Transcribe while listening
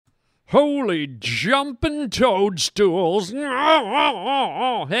Holy jumping toadstools.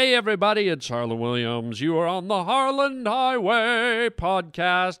 Hey, everybody, it's Harlan Williams. You are on the Harlan Highway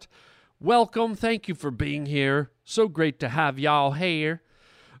podcast. Welcome. Thank you for being here. So great to have y'all here.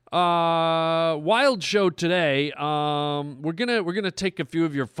 Wild show today. We're gonna take a few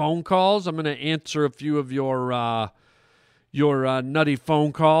of your phone calls. I'm gonna answer a few of your nutty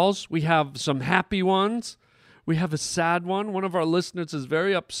phone calls. We have some happy ones. We have a sad one. One of our listeners is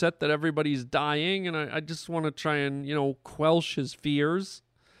very upset that everybody's dying, and I just want to try and, quelch his fears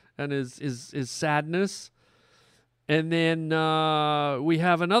and his sadness. And then we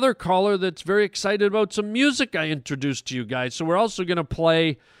have another caller that's very excited about some music I introduced to you guys. So we're also going to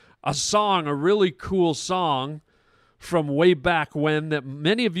play a song, a really cool song from way back when that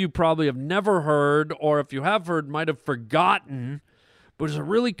many of you probably have never heard, or if you have heard, might have forgotten. But it's a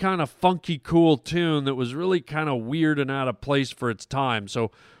really kind of funky, cool tune that was really kind of weird and out of place for its time. So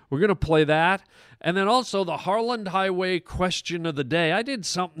we're going to play that. And then also the Harlan Highway question of the day. I did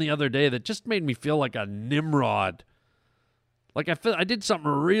something the other day that just made me feel like a Nimrod. Like I did something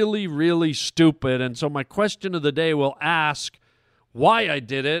really, really stupid. And so my question of the day will ask why I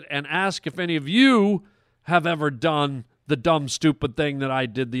did it and ask if any of you have ever done the dumb, stupid thing that I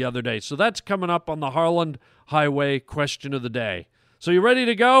did the other day. So that's coming up on the Harlan Highway question of the day. So you ready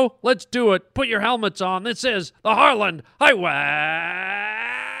to go? Let's do it. Put your helmets on. This is the Harlan Highway.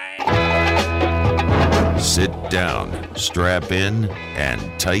 Sit down, strap in,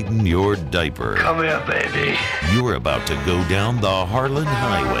 and tighten your diaper. Come here, baby. You're about to go down the Harlan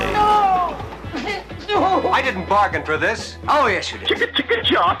Highway. No! I didn't bargain for this. Oh, yes, you did.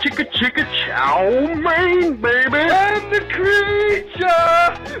 Chicka chow mein, baby. And the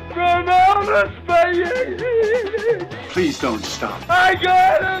creature from outer space. Please don't stop. I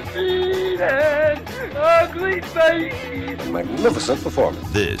got a mean ugly face. Magnificent performance.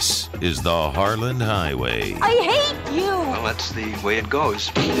 This is the Harlan Highway. I hate you! Well, that's the way it goes.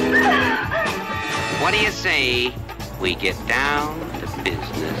 What do you say we get down to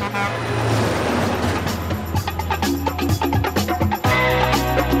business?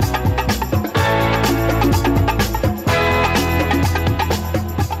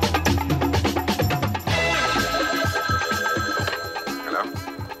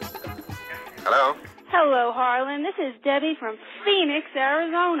 Hello, Harlan. This is Debbie from Phoenix,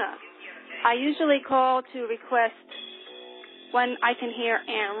 Arizona. I usually call to request when I can hear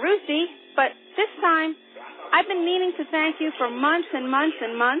Ann Ruthie, but this time I've been meaning to thank you for months and months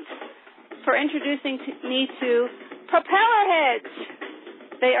and months for introducing me to propeller heads.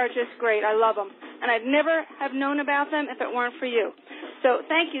 They are just great. I love them. And I'd never have known about them if it weren't for you. So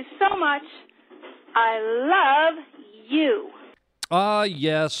thank you so much. I love you.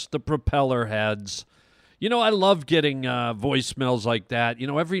 Yes, the propeller heads. I love getting voicemails like that.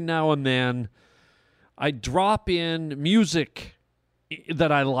 Every now and then I drop in music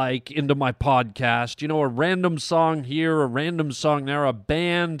that I like into my podcast. A random song here, a random song there, a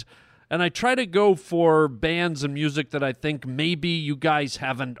band. And I try to go for bands and music that I think maybe you guys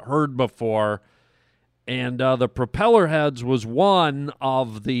haven't heard before. And the Propeller Heads was one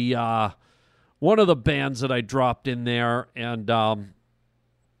of the bands that I dropped in there. And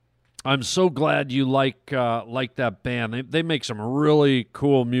I'm so glad you like that band. They make some really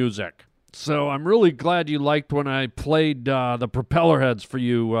cool music. So I'm really glad you liked when I played the Propeller Heads for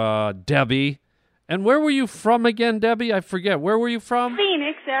you, Debbie. And where were you from again, Debbie? I forget. Where were you from?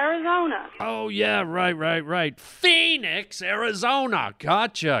 Phoenix, Arizona. Oh, yeah, right. Phoenix, Arizona.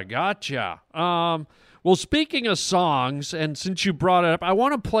 Gotcha. Well, speaking of songs, and since you brought it up, I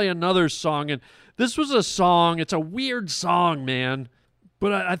want to play another song. And this was a song. It's a weird song, man.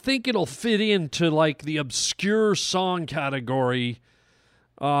 But I think it'll fit into, like, the obscure song category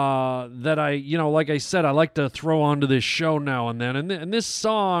that like I said, I like to throw onto this show now and then. And this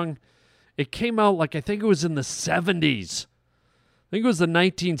song, it came out, I think it was in the 70s. I think it was the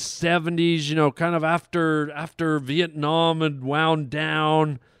 1970s, kind of after Vietnam had wound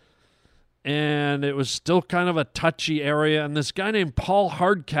down. And it was still kind of a touchy area. And this guy named Paul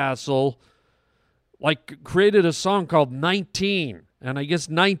Hardcastle, created a song called 19. And I guess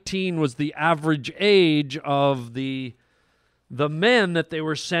 19 was the average age of the men that they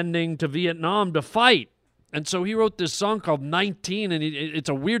were sending to Vietnam to fight. And so he wrote this song called 19, and it's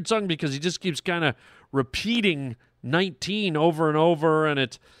a weird song because he just keeps kind of repeating 19 over and over, and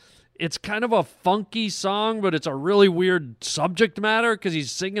it's kind of a funky song, but it's a really weird subject matter because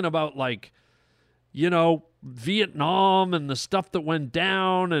he's singing about, Vietnam and the stuff that went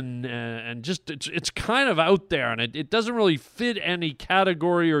down, and just it's kind of out there, and it doesn't really fit any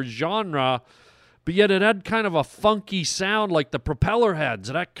category or genre. but yet it had kind of a funky sound like the propeller heads.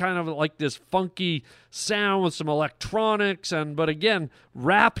 It had kind of like this funky sound with some electronics, but again,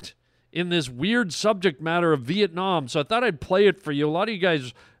 wrapped in this weird subject matter of Vietnam. So I thought I'd play it for you. A lot of you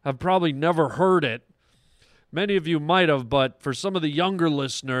guys have probably never heard it. Many of you might have, but for some of the younger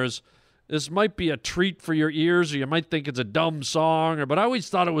listeners, this might be a treat for your ears, or you might think it's a dumb song, but I always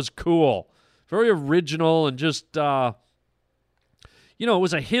thought it was cool. Very original, and just, it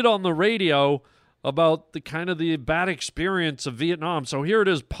was a hit on the radio about the bad experience of Vietnam. So here it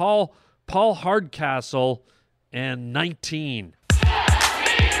is, Paul Hardcastle and 19.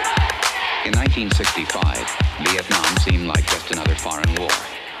 In 1965, Vietnam seemed like just another foreign war,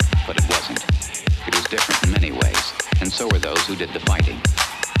 but it wasn't. It was different in many ways, and so were those who did the fighting.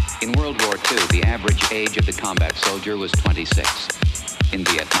 In World War II, the average age of the combat soldier was 26. In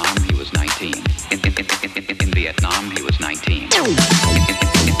Vietnam, he was 19. In Vietnam, he was 19.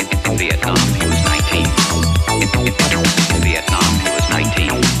 In Vietnam, he was 19. In Vietnam, he was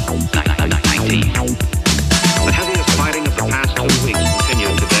 19. 19. The heaviest fighting of the past 2 weeks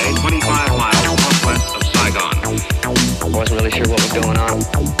continued today, 25 miles northwest of Saigon. I wasn't really sure what was going on.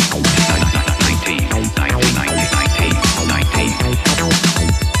 19.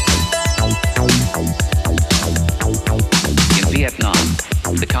 In Vietnam,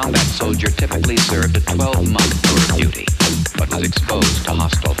 the combat soldier typically served a 12-month tour of duty, but was exposed to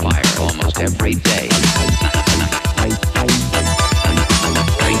hostile fire almost every day.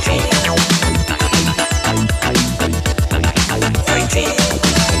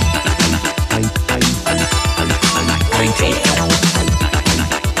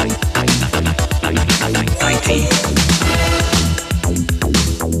 19.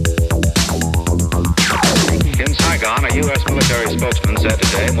 In Saigon, a U.S. military spokesman said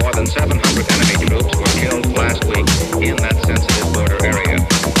today more than 700 enemy troops were killed last week in that sensitive border area.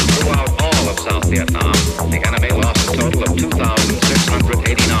 Throughout all of South Vietnam, the enemy lost a total of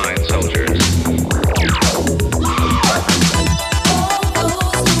 2,689 soldiers.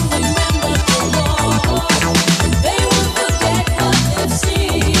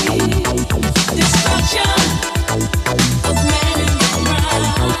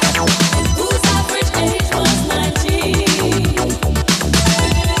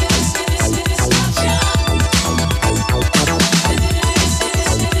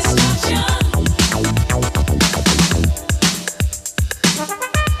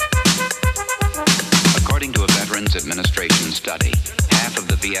 Administration study, half of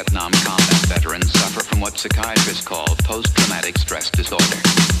the Vietnam combat veterans suffer from what psychiatrists call post-traumatic stress disorder.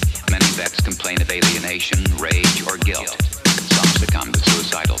 Many vets complain of alienation, rage, or guilt. Some succumb to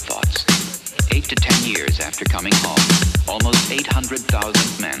suicidal thoughts. 8 to 10 years after coming home, almost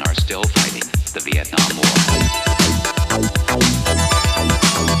 800,000 men are still fighting the Vietnam War.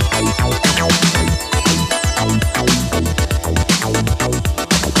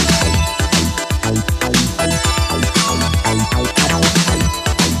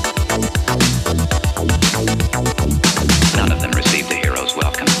 None of them received the hero's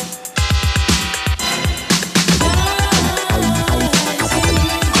welcome.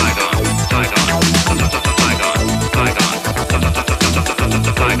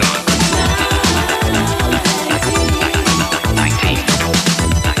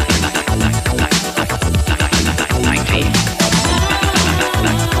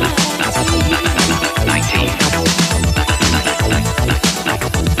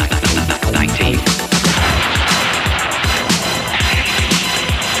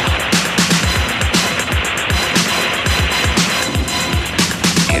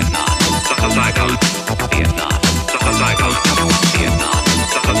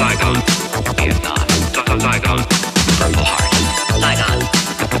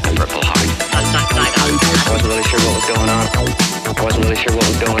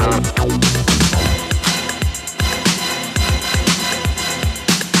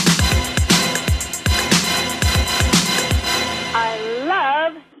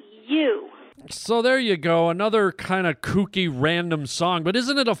 So there you go, another kind of kooky random song, but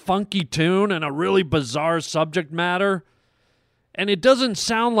isn't it a funky tune and a really bizarre subject matter? And it doesn't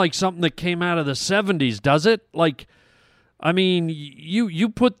sound like something that came out of the 70s, does it? Like, I mean, you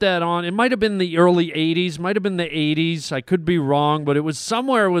put that on, it might have been the early 80s, might have been the 80s, I could be wrong, but it was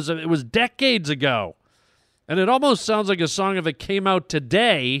somewhere, it was decades ago. And it almost sounds like a song, if it came out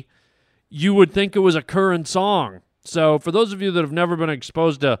today, you would think it was a current song. So for those of you that have never been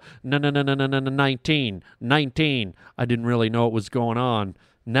exposed to 19, I didn't really know what was going on.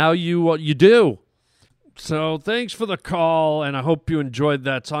 Now you do. So thanks for the call, and I hope you enjoyed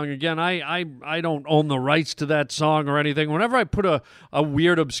that song. Again, I don't own the rights to that song or anything. Whenever I put a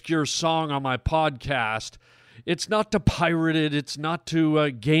weird, obscure song on my podcast, it's not to pirate it. It's not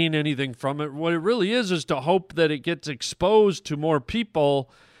to gain anything from it. What it really is to hope that it gets exposed to more people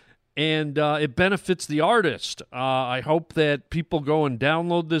and it benefits the artist. I hope that people go and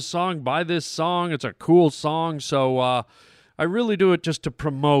download this song, buy this song. It's a cool song. So I really do it just to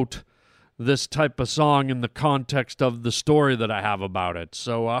promote this type of song in the context of the story that I have about it.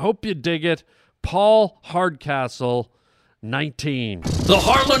 So I hope you dig it. Paul Hardcastle, 19. The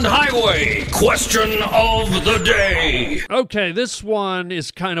Harland Highway question of the day. Okay, this one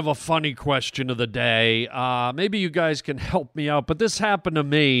is kind of a funny question of the day. Maybe you guys can help me out, but this happened to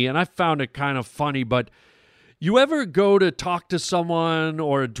me, and I found it kind of funny. But you ever go to talk to someone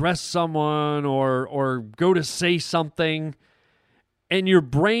or address someone or go to say something, and your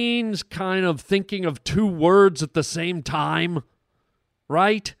brain's kind of thinking of two words at the same time,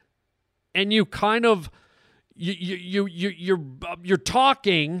 right? And you kind of you're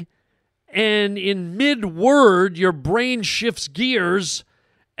talking, and in mid-word, your brain shifts gears,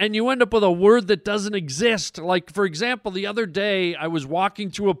 and you end up with a word that doesn't exist. Like, for example, the other day, I was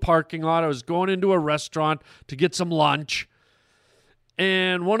walking through a parking lot. I was going into a restaurant to get some lunch,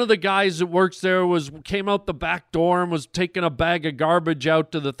 and one of the guys that works there came out the back door and was taking a bag of garbage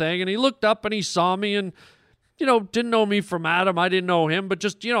out to the thing, and he looked up and he saw me and, didn't know me from Adam. I didn't know him, but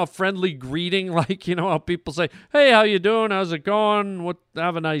just, a friendly greeting, like, how people say, hey, how you doing? How's it going?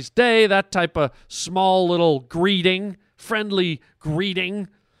 Have a nice day. That type of small little greeting, friendly greeting.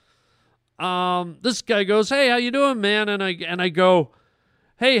 This guy goes, hey, how you doing, man? And I go,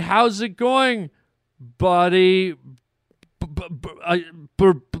 hey, how's it going, buddy?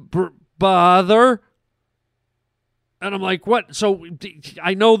 Bother? And I'm like, what? So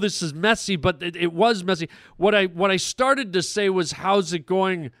I know this is messy, but it was messy. What I started to say was, how's it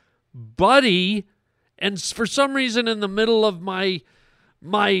going, buddy? And for some reason, in the middle of my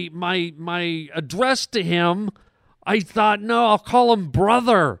address to him, I thought, no, I'll call him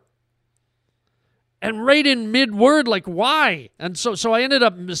brother. And right in mid-word, like, why? And so I ended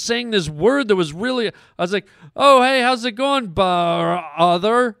up saying this word that was really, I was like, oh, hey, how's it going,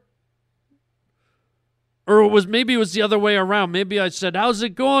 brother? Or maybe it was the other way around. Maybe I said, how's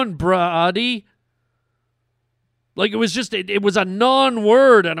it going, buddy? Like, it was just, it was a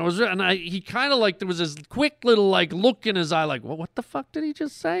non-word, and he kind of like, there was this quick little like look in his eye, like, well, what the fuck did he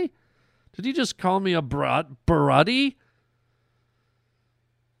just say? Did he just call me a bruddy?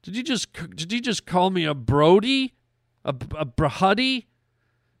 Did he just call me a brody? A brahuddy?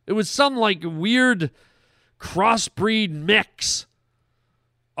 It was some like weird crossbreed mix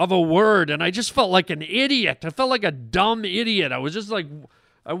of a word, and I just felt like an idiot. I felt like a dumb idiot. I was just like,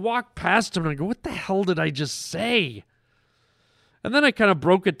 I walked past him and I go, what the hell did I just say? And then I kind of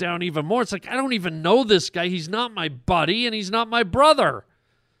broke it down even more. It's like, I don't even know this guy. He's not my buddy and he's not my brother.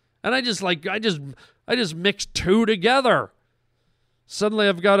 And I just mixed two together. Suddenly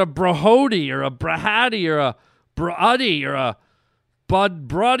I've got a brahody or a brahaddy or a bruddy or a bud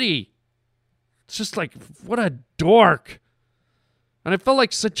bruddy. It's just like, what a dork. And I felt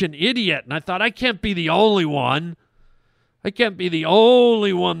like such an idiot. And I thought, I can't be the only one. I can't be the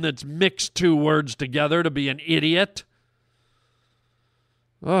only one that's mixed two words together to be an idiot.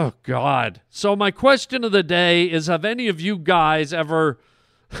 Oh, God. So my question of the day is, have any of you guys ever,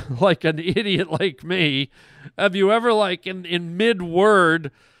 like an idiot like me, have you ever, like in mid-word,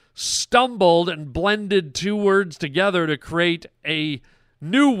 stumbled and blended two words together to create a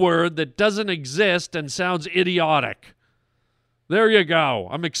new word that doesn't exist and sounds idiotic? There you go.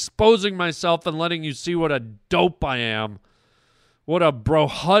 I'm exposing myself and letting you see what a dope I am. What a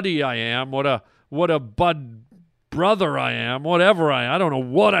brohuddy I am. What a bud brother I am. Whatever I don't know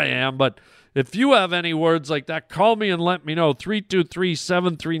what I am, but if you have any words like that, call me and let me know.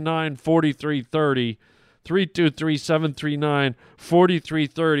 323-739-4330.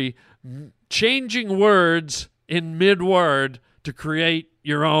 323-739-4330. Changing words in mid-word to create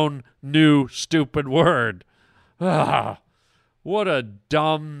your own new stupid word. What a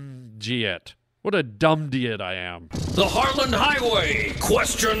dumb idiot. What a dumb idiot I am. The Harland Highway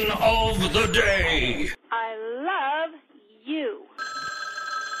question of the day. I love you.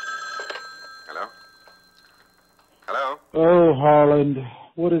 Hello? Hello? Oh, Harland,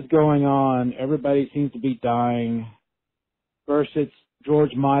 what is going on? Everybody seems to be dying. First it's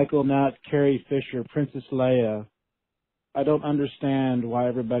George Michael, now it's Carrie Fisher, Princess Leia. I don't understand why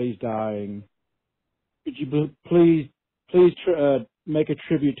everybody's dying. Could you please make a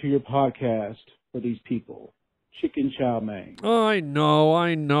tribute to your podcast for these people? chicken chow mein. Oh,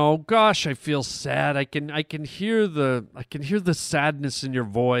 I know. Gosh, I feel sad. I can hear the sadness in your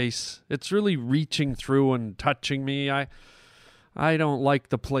voice. It's really reaching through and touching me. I don't like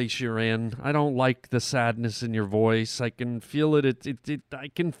the place you're in. I don't like the sadness in your voice. I can feel it. I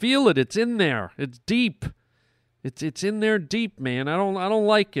can feel it. It's in there. It's deep. It's in there deep, man. I don't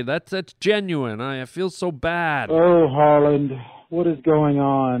like it. That's genuine. I feel so bad. Oh, Harland, what is going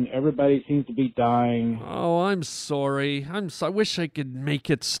on? Everybody seems to be dying. Oh, I'm sorry. I wish I could make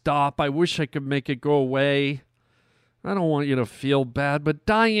it stop. I wish I could make it go away. I don't want you to feel bad, but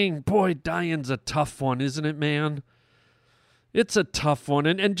dying's a tough one, isn't it, man? It's a tough one.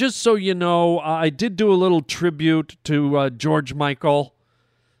 And just so you know, I did do a little tribute to George Michael.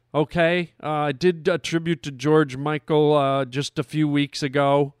 Okay? I did a tribute to George Michael just a few weeks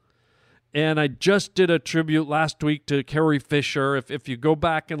ago. And I just did a tribute last week to Carrie Fisher. If you go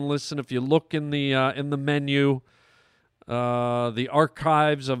back and listen, if you look in the menu, the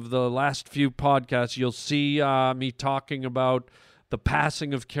archives of the last few podcasts, you'll see me talking about the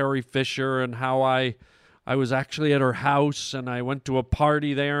passing of Carrie Fisher and how I was actually at her house and I went to a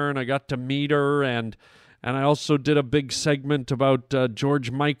party there and I got to meet her and I also did a big segment about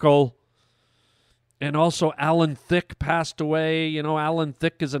George Michael. And also Alan Thicke passed away. You know, Alan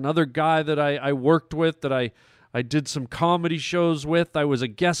Thicke is another guy that I worked with, that I did some comedy shows with. I was a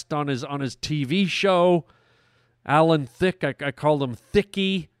guest on his TV show. Alan Thicke, I called him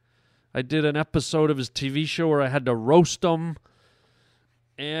Thickie. I did an episode of his TV show where I had to roast him.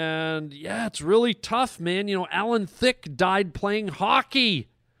 And yeah, it's really tough, man. You know, Alan Thicke died playing hockey.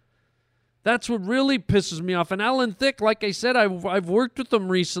 That's what really pisses me off. And Alan Thicke, like I said, I've worked with him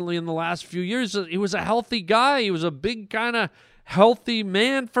recently in the last few years. He was a healthy guy. He was a big kind of healthy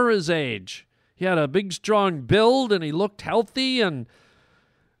man for his age. He had a big, strong build, and he looked healthy. And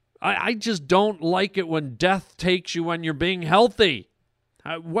I just don't like it when death takes you when you're being healthy.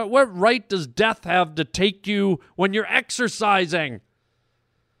 What right does death have to take you when you're exercising?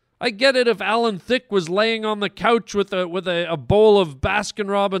 I get it if Alan Thicke was laying on the couch with a bowl of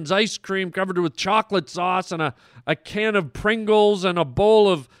Baskin-Robbins ice cream covered with chocolate sauce and a can of Pringles and a bowl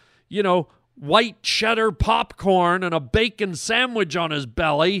of, you know, white cheddar popcorn and a bacon sandwich on his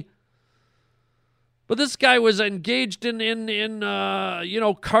belly. But this guy was engaged in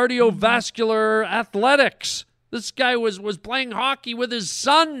cardiovascular athletics. This guy was playing hockey with his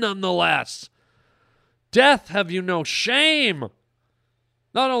son, nonetheless. Death, have you no shame?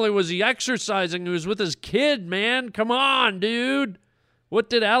 Not only was he exercising, he was with his kid, man. Come on, dude. What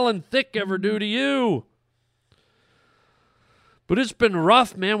did Alan Thicke ever do to you? But it's been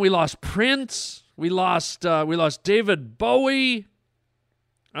rough, man. We lost Prince. We lost David Bowie.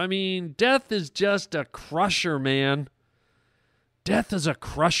 I mean, death is just a crusher, man. Death is a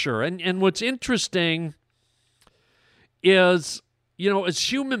crusher. And what's interesting is, you know, as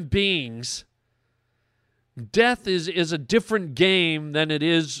human beings, death is a different game than it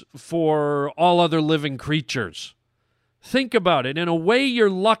is for all other living creatures. Think about it. In a way, you're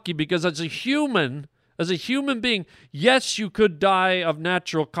lucky because as a human being, yes, you could die of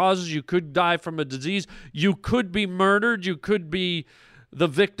natural causes. You could die from a disease. You could be murdered. You could be the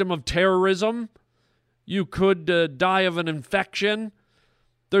victim of terrorism. You could die of an infection.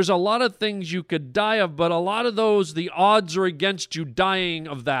 There's a lot of things you could die of, but a lot of those, the odds are against you dying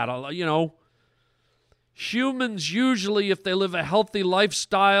of that, you know. Humans usually, if they live a healthy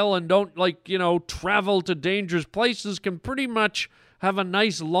lifestyle and don't, travel to dangerous places, can pretty much have a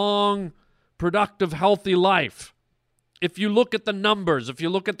nice, long, productive, healthy life. If you look at the numbers, if you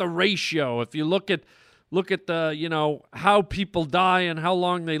look at the ratio, if you look at the, how people die and how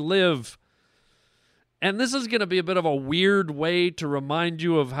long they live. And this is going to be a bit of a weird way to remind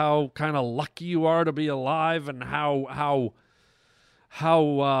you of how kind of lucky you are to be alive and how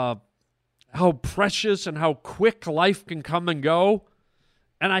precious and how quick life can come and go.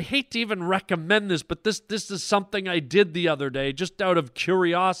 And I hate to even recommend this, but this is something I did the other day just out of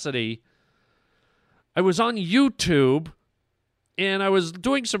curiosity. I was on YouTube and I was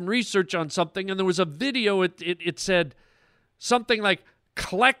doing some research on something, and there was a video. It said something like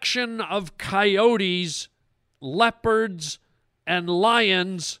collection of coyotes, leopards, and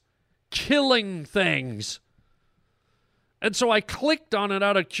lions killing things. And so I clicked on it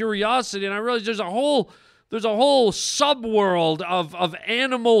out of curiosity, and I realized there's a whole subworld of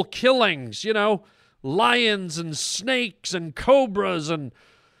animal killings, lions and snakes and cobras and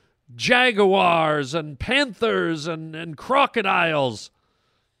jaguars and panthers and crocodiles.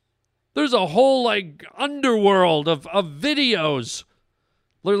 There's a whole underworld of videos.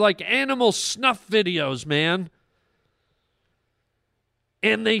 They're like animal snuff videos, man.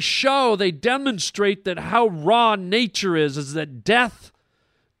 And they demonstrate that how raw nature is that death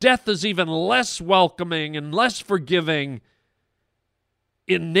is even less welcoming and less forgiving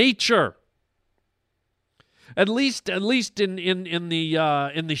in nature. At least in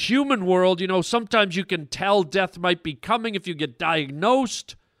the human world, sometimes you can tell death might be coming if you get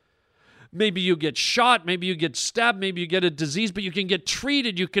diagnosed. Maybe you get shot, maybe you get stabbed, maybe you get a disease, but you can get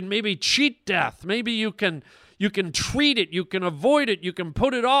treated. You can maybe cheat death. Maybe you can treat it, you can avoid it, you can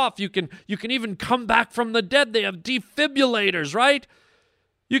put it off, you can even come back from the dead. They have defibrillators, right?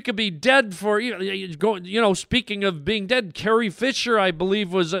 You could be dead for, speaking of being dead, Carrie Fisher, I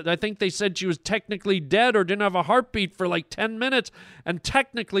believe, I think they said she was technically dead or didn't have a heartbeat for like 10 minutes, and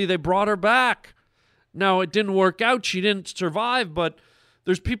technically they brought her back. Now, it didn't work out. She didn't survive, but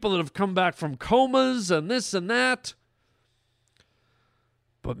there's people that have come back from comas and this and that.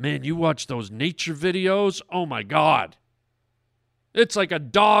 But man, you watch those nature videos, oh my God. It's like a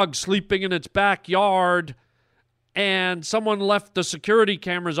dog sleeping in its backyard and someone left the security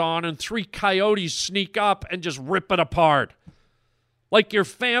cameras on and 3 coyotes sneak up and just rip it apart. Like your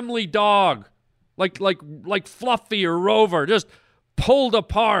family dog, like Fluffy or Rover, just pulled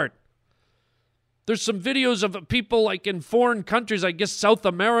apart. There's some videos of people like in foreign countries, I guess South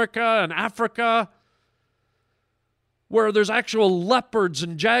America and Africa, where there's actual leopards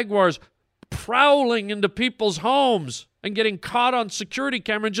and jaguars prowling into people's homes and getting caught on security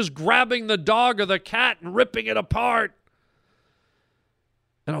camera and just grabbing the dog or the cat and ripping it apart.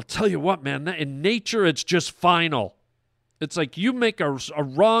 And I'll tell you what, man, in nature, it's just final. It's like you make a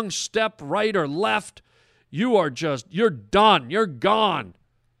wrong step, right or left, you're done. You're gone.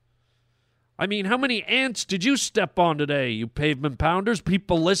 I mean, how many ants did you step on today, you pavement pounders?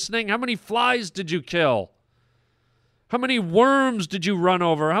 People listening, how many flies did you kill? How many worms did you run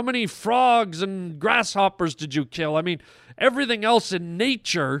over? How many frogs and grasshoppers did you kill? I mean, everything else in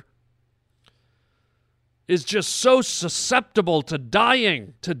nature is just so susceptible to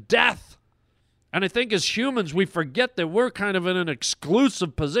dying, to death. And I think as humans, we forget that we're kind of in an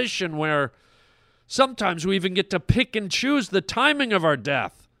exclusive position where sometimes we even get to pick and choose the timing of our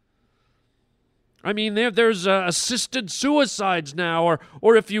death. I mean, there's assisted suicides now,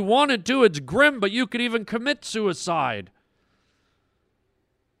 or if you wanted to, it's grim, but you could even commit suicide.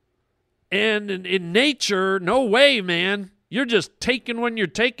 And in nature, no way, man. You're just taken when you're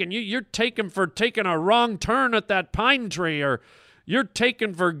taken. You're taken for taking a wrong turn at that pine tree, or you're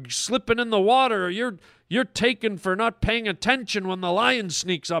taken for slipping in the water, or you're taken for not paying attention when the lion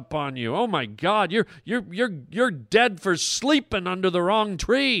sneaks up on you. Oh my God, you're dead for sleeping under the wrong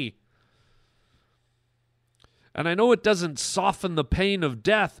tree. And I know it doesn't soften the pain of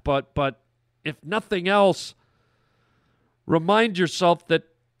death, but if nothing else, remind yourself that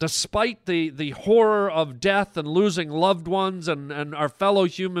despite the horror of death and losing loved ones and our fellow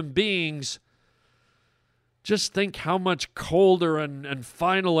human beings, just think how much colder and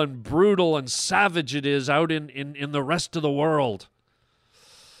final and brutal and savage it is out in the rest of the world.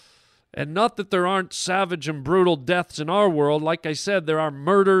 And not that there aren't savage and brutal deaths in our world. Like I said, there are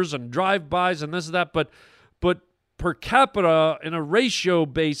murders and drive-bys and this and that, but per capita, in a ratio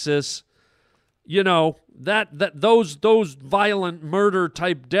basis, those violent murder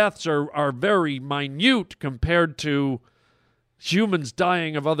type deaths are very minute compared to humans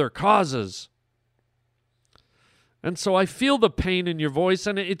dying of other causes. And so I feel the pain in your voice,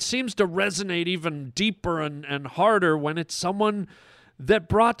 and it seems to resonate even deeper and harder when it's someone that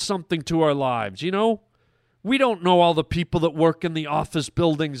brought something to our lives. We don't know all the people that work in the office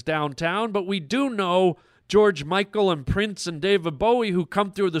buildings downtown, but we do know George Michael and Prince and David Bowie, who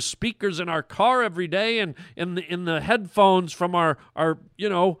come through the speakers in our car every day and in the headphones from our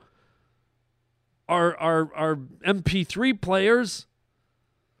MP3 players.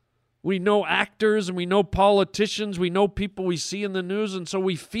 We know actors and we know politicians. We know people we see in the news, and so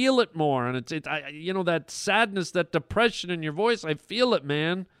we feel it more. And it's that sadness, that depression in your voice. I feel it,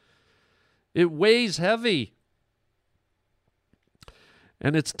 man. It weighs heavy.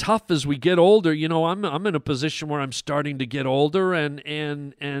 And it's tough as we get older. I'm in a position where I'm starting to get older, and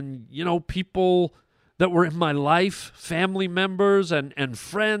people that were in my life, family members and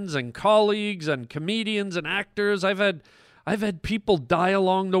friends and colleagues and comedians and actors, I've had people die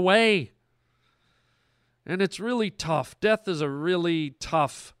along the way. And it's really tough. Death is a really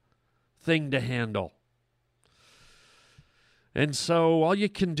tough thing to handle. And so all you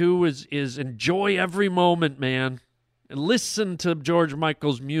can do is enjoy every moment, man. Listen to George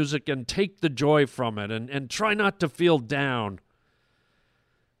Michael's music and take the joy from it, and try not to feel down.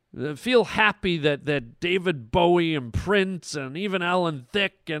 Feel happy that David Bowie and Prince and even Alan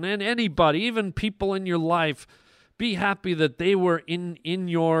Thicke and anybody, even people in your life, be happy that they were in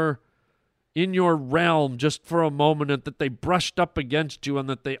your realm just for a moment, and that they brushed up against you, and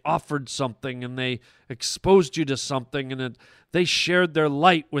that they offered something, and they exposed you to something, and that they shared their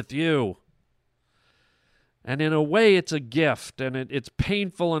light with you. And in a way, it's a gift, and it's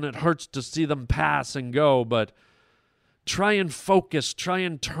painful, and it hurts to see them pass and go, but try and focus, try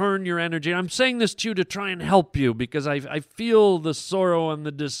and turn your energy. And I'm saying this to you to try and help you, because I feel the sorrow and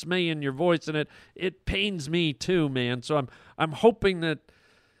the dismay in your voice, and it pains me too, man. So I'm hoping that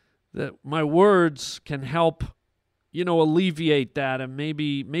my words can help, alleviate that, and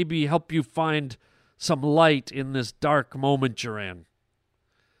maybe help you find some light in this dark moment you're in.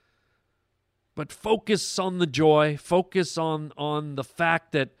 But focus on the joy, focus on the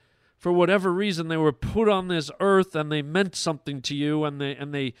fact that for whatever reason they were put on this earth, and they meant something to you, and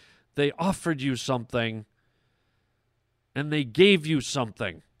they offered you something, and they gave you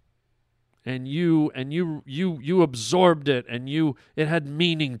something. And you absorbed it, and it had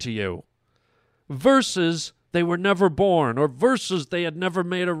meaning to you. Versus they were never born, or versus they had never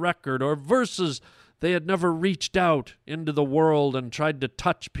made a record, or versus they had never reached out into the world and tried to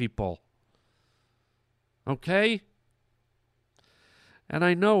touch people. Okay? And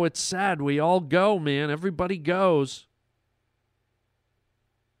I know it's sad. We all go, man. Everybody goes.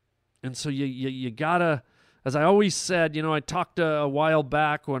 And so you gotta, as I always said, I talked a while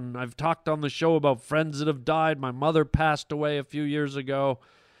back when I've talked on the show about friends that have died. My mother passed away a few years ago.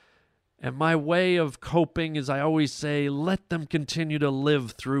 And my way of coping is I always say, let them continue to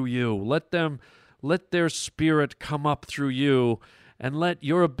live through you. Let their spirit come up through you, and let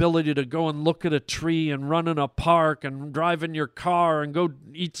your ability to go and look at a tree and run in a park and drive in your car and go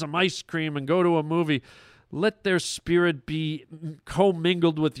eat some ice cream and go to a movie, let their spirit be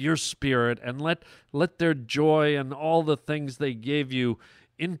commingled with your spirit, and let their joy and all the things they gave you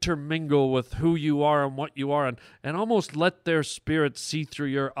intermingle with who you are and what you are, and almost let their spirit see through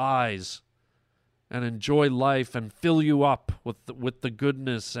your eyes and enjoy life and fill you up with the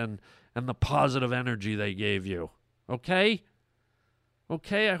goodness and the positive energy they gave you. Okay?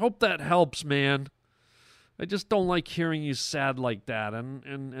 Okay, I hope that helps, man. I just don't like hearing you sad like that.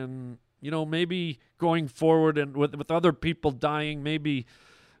 And maybe going forward and with other people dying, maybe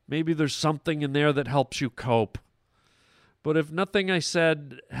there's something in there that helps you cope. But if nothing I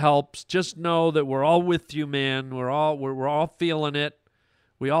said helps, just know that we're all with you, man. We're all feeling it.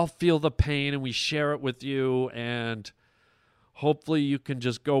 We all feel the pain, and we share it with you. And hopefully you can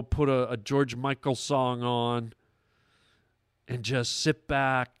just go put a George Michael song on and just sit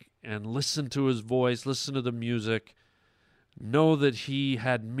back and listen to his voice, listen to the music, know that he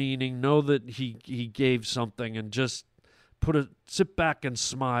had meaning, know that he gave something, and just sit back and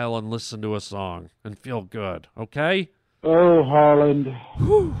smile and listen to a song and feel good, okay? Oh, Harland.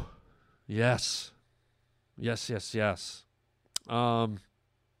 Whew. Yes. And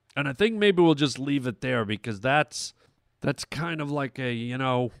I think maybe we'll just leave it there, because that's kind of like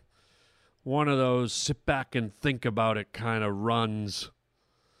a, one of those sit back and think about it kind of runs.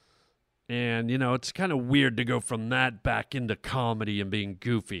 And, it's kind of weird to go from that back into comedy and being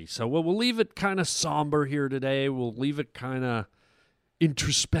goofy. So we'll leave it kind of somber here today. We'll leave it kind of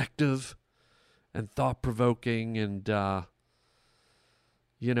introspective and thought-provoking and,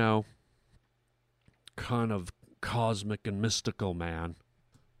 kind of cosmic and mystical, man.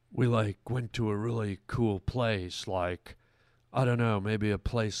 We, went to a really cool place, I don't know, maybe a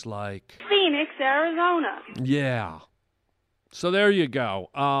place like Phoenix, Arizona. Yeah. So there you go.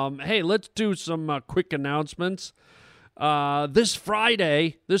 Hey, let's do some quick announcements. This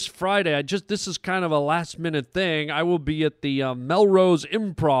Friday, this is kind of a last-minute thing. I will be at the Melrose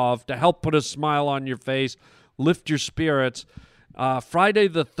Improv to help put a smile on your face, lift your spirits. Friday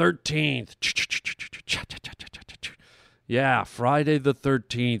the 13th. Yeah, Friday the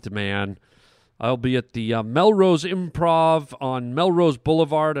 13th, man. I'll be at the Melrose Improv on Melrose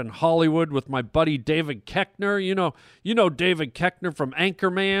Boulevard in Hollywood with my buddy David Koechner. You know David Koechner from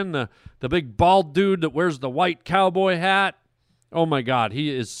Anchorman, the big bald dude that wears the white cowboy hat. Oh my God,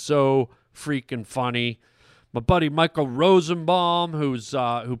 he is so freaking funny. My buddy Michael Rosenbaum,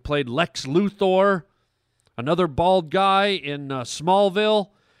 who played Lex Luthor, another bald guy in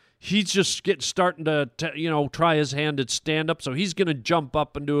Smallville. He's just starting to try his hand at stand-up, so he's going to jump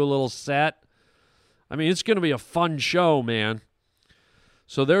up and do a little set. I mean, it's going to be a fun show, man.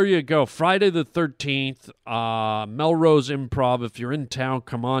 So there you go. Friday the 13th, Melrose Improv. If you're in town,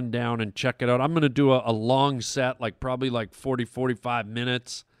 come on down and check it out. I'm going to do a long set, probably 40, 45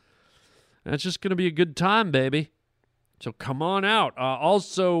 minutes. And it's just going to be a good time, baby. So come on out.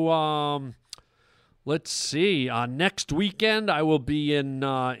 Also, let's see. Next weekend, I will be in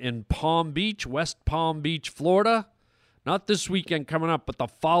Palm Beach, West Palm Beach, Florida. Not this weekend coming up, but the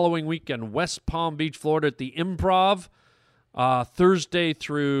following weekend, West Palm Beach, Florida at the Improv, Thursday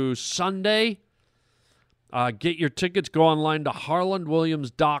through Sunday. Get your tickets. Go online to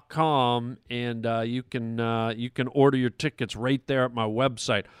harlandwilliams.com, and you can order your tickets right there at my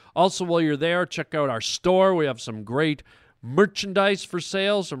website. Also, while you're there, check out our store. We have some great merchandise for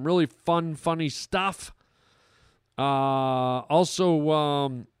sale, some really fun, funny stuff.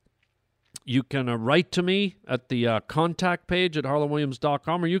 You can write to me at the contact page at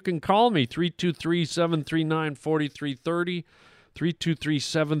harlandwilliams.com, or you can call me, 323-739-4330,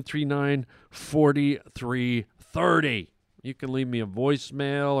 323-739-4330. You can leave me a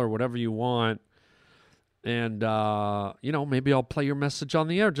voicemail or whatever you want, and, maybe I'll play your message on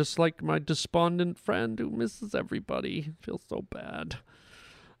the air, just like my despondent friend who misses everybody. Feels so bad.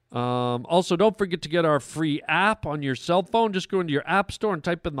 Also, don't forget to get our free app on your cell phone. Just go into your app store and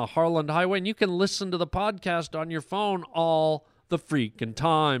type in the Harland Highway, and you can listen to the podcast on your phone all the freaking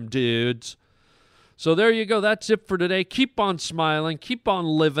time, dudes. So there you go. That's it for today. Keep on smiling. Keep on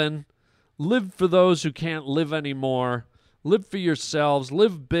living. Live for those who can't live anymore. Live for yourselves.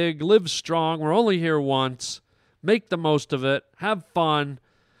 Live big. Live strong. We're only here once. Make the most of it. Have fun.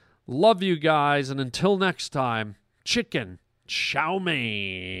 Love you guys. And until next time, chicken chow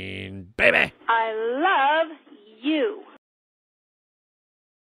mein, baby. I love